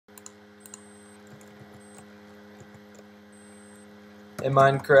in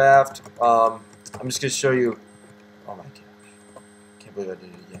Minecraft. I'm just gonna show you. Oh my gosh! Can't believe I did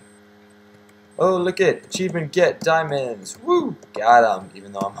it again. Oh, look at achievement, get diamonds. Woo! Got them,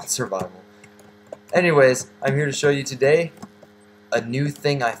 even though I'm on survival. Anyways, I'm here to show you today a new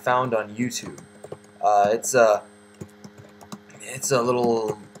thing I found on YouTube. It's a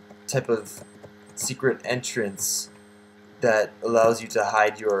little type of secret entrance that allows you to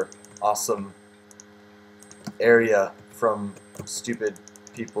hide your awesome area from stupid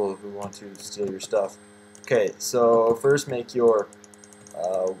people who want to steal your stuff. Okay, so first make your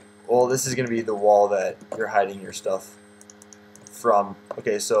well, this is going to be the wall that you're hiding your stuff from.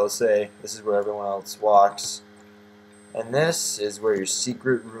 Okay, so say this is where everyone else walks, and this is where your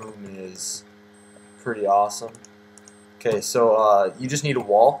secret room is. Pretty awesome. Okay, so you just need a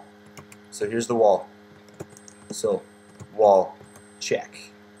wall. So here's the wall. So wall,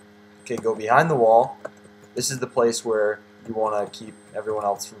 check. Okay, go behind the wall. This is the place where you want to keep everyone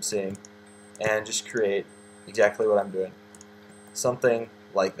else from seeing, and just create exactly what I'm doing. Something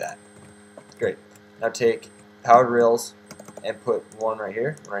like that. Great. Now take powered rails and put one right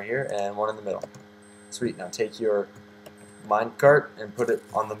here, and one in the middle. Sweet. Now take your minecart and put it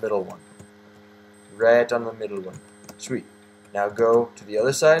on the middle one. Right on the middle one. Sweet. Now go to the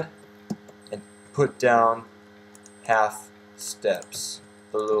other side and put down half steps.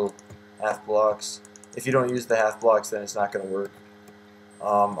 The little half blocks. If you don't use the half blocks, then it's not going to work.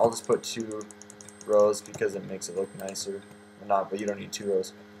 I'll just put 2 rows because it makes it look nicer. Or not, but you don't need 2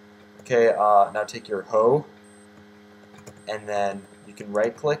 rows. Okay, now take your hoe, and then you can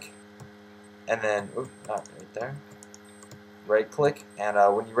right click, and then, oops, not right there. Right click, and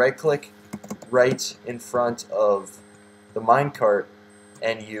when you right click right in front of the minecart,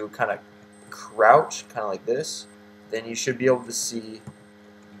 and you kind of crouch, kind of like this, then you should be able to see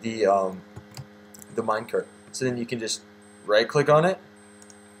the minecart. So then you can just right click on it,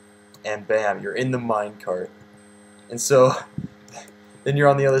 and bam, you're in the minecart. And so then you're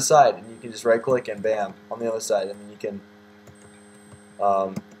on the other side, and you can just right click and bam, on the other side, and then you can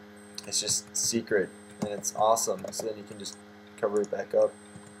it's just secret, and it's awesome. So then you can just cover it back up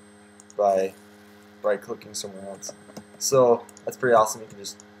by right clicking somewhere else. So that's pretty awesome. You can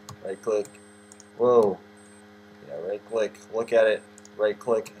just right click, whoa, yeah, right click, look at it, right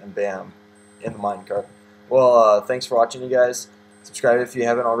click, and bam, in the minecart. Well, thanks for watching, you guys. Subscribe if you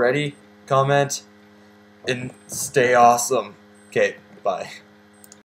haven't already, comment, and stay awesome. Okay, bye.